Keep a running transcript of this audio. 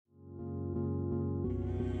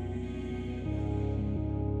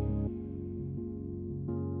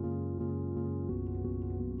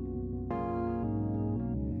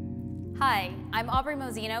Hi, I'm Aubrey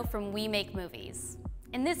Mosino from We Make Movies.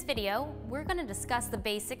 In this video, we're going to discuss the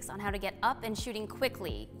basics on how to get up and shooting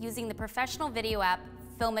quickly using the professional video app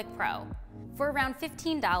FilmicPro. For around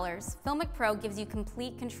 $15, FilmicPro gives you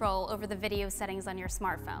complete control over the video settings on your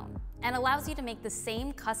smartphone and allows you to make the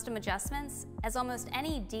same custom adjustments as almost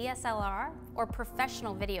any DSLR or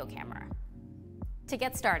professional video camera. To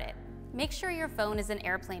get started, make sure your phone is in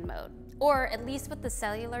airplane mode, or at least with the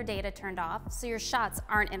cellular data turned off so your shots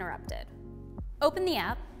aren't interrupted. Open the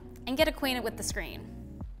app and get acquainted with the screen.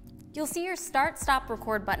 You'll see your Start Stop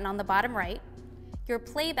Record button on the bottom right, your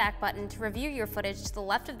playback button to review your footage to the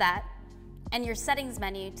left of that, and your settings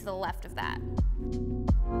menu to the left of that.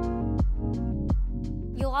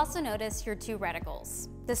 You'll also notice your two reticles.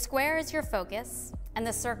 The square is your focus, and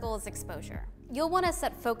the circle is exposure. You'll want to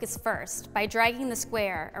set focus first by dragging the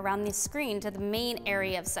square around the screen to the main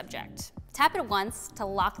area of subject. Tap it once to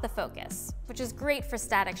lock the focus, which is great for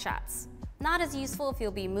static shots. Not as useful if you'll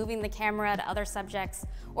be moving the camera to other subjects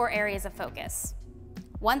or areas of focus.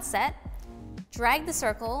 Once set, drag the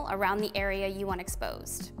circle around the area you want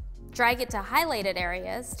exposed. Drag it to highlighted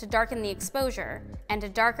areas to darken the exposure, and to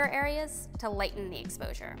darker areas to lighten the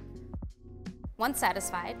exposure. Once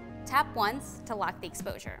satisfied, tap once to lock the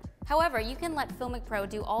exposure. However, you can let FilmicPro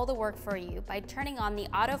do all the work for you by turning on the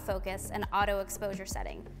autofocus and auto exposure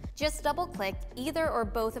setting. Just double-click either or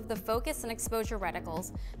both of the focus and exposure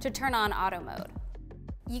reticles to turn on auto mode.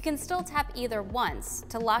 You can still tap either once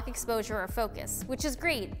to lock exposure or focus, which is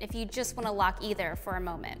great if you just want to lock either for a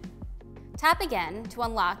moment. Tap again to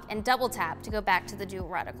unlock and double tap to go back to the dual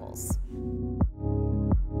reticles.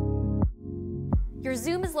 Your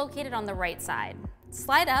zoom is located on the right side.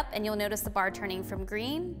 Slide up and you'll notice the bar turning from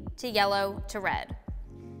green to yellow to red.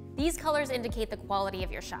 These colors indicate the quality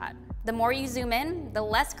of your shot. The more you zoom in, the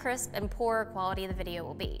less crisp and poorer quality the video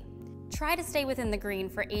will be. Try to stay within the green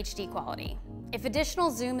for HD quality. If additional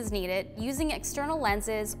zoom is needed, using external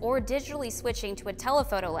lenses or digitally switching to a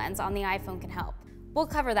telephoto lens on the iPhone can help. We'll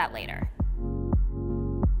cover that later.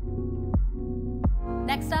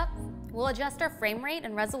 Next up, we'll adjust our frame rate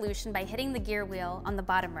and resolution by hitting the gear wheel on the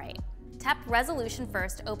bottom right. Tap resolution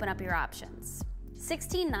first to open up your options.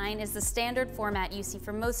 16:9 is the standard format you see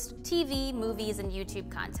for most TV, movies, and YouTube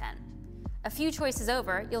content. A few choices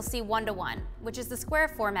over, you'll see 1:1, which is the square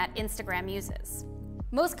format Instagram uses.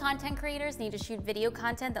 Most content creators need to shoot video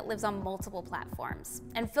content that lives on multiple platforms,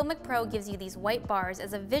 and FilmicPro gives you these white bars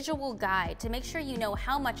as a visual guide to make sure you know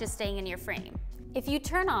how much is staying in your frame. If you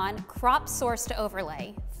turn on Crop Source to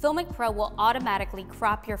Overlay, FilmicPro will automatically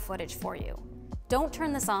crop your footage for you. Don't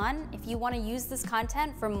turn this on if you want to use this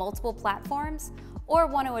content for multiple platforms or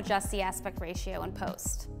want to adjust the aspect ratio in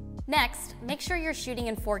post. Next, make sure you're shooting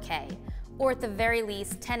in 4K, or at the very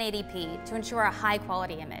least 1080p to ensure a high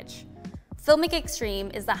quality image. Filmic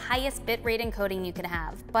Extreme is the highest bitrate encoding you can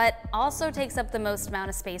have, but also takes up the most amount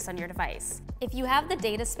of space on your device. If you have the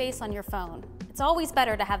data space on your phone, it's always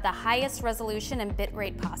better to have the highest resolution and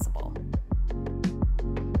bitrate possible.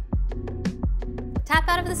 Tap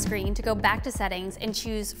out of the screen to go back to settings and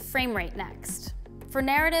choose Frame Rate next. For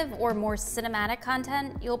narrative or more cinematic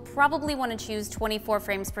content, you'll probably want to choose 24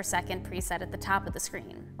 frames per second preset at the top of the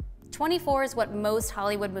screen. 24 is what most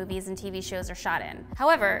Hollywood movies and TV shows are shot in.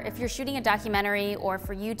 However, if you're shooting a documentary or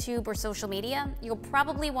for YouTube or social media, you'll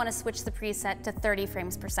probably want to switch the preset to 30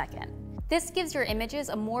 frames per second. This gives your images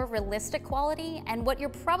a more realistic quality and what you're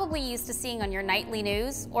probably used to seeing on your nightly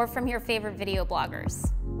news or from your favorite video bloggers.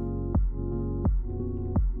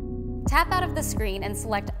 Tap out of the screen and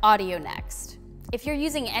select Audio next. If you're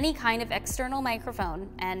using any kind of external microphone,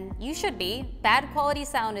 and you should be, bad quality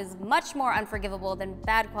sound is much more unforgivable than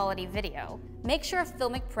bad quality video. Make sure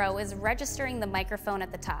FilmicPro is registering the microphone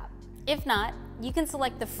at the top. If not, you can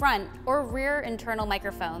select the front or rear internal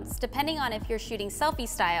microphones, depending on if you're shooting selfie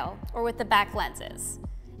style or with the back lenses.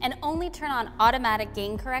 And only turn on automatic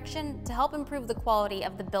gain correction to help improve the quality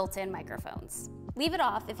of the built-in microphones. Leave it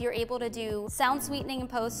off if you're able to do sound sweetening in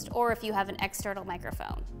post or if you have an external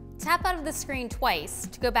microphone. Tap out of the screen twice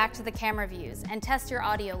to go back to the camera views and test your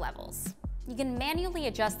audio levels. You can manually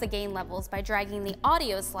adjust the gain levels by dragging the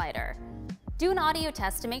audio slider. Do an audio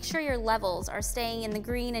test to make sure your levels are staying in the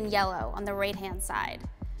green and yellow on the right-hand side.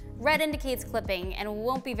 Red indicates clipping and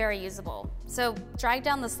won't be very usable, so drag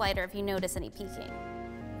down the slider if you notice any peaking.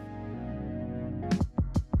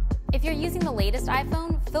 If you're using the latest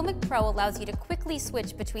iPhone, FilmicPro allows you to quickly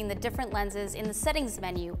switch between the different lenses in the settings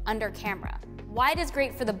menu under Camera. Wide is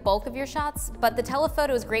great for the bulk of your shots, but the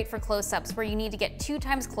telephoto is great for close-ups where you need to get 2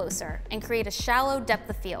 times closer and create a shallow depth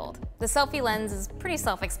of field. The selfie lens is pretty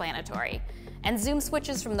self-explanatory, and zoom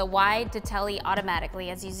switches from the wide to tele automatically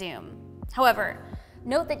as you zoom. However,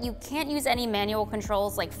 Note that you can't use any manual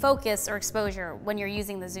controls like focus or exposure when you're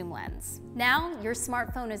using the zoom lens. Now, your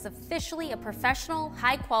smartphone is officially a professional,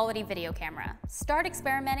 high-quality video camera. Start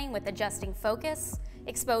experimenting with adjusting focus,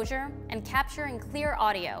 exposure, and capturing clear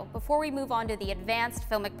audio before we move on to the advanced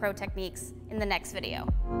FilmicPro techniques in the next video.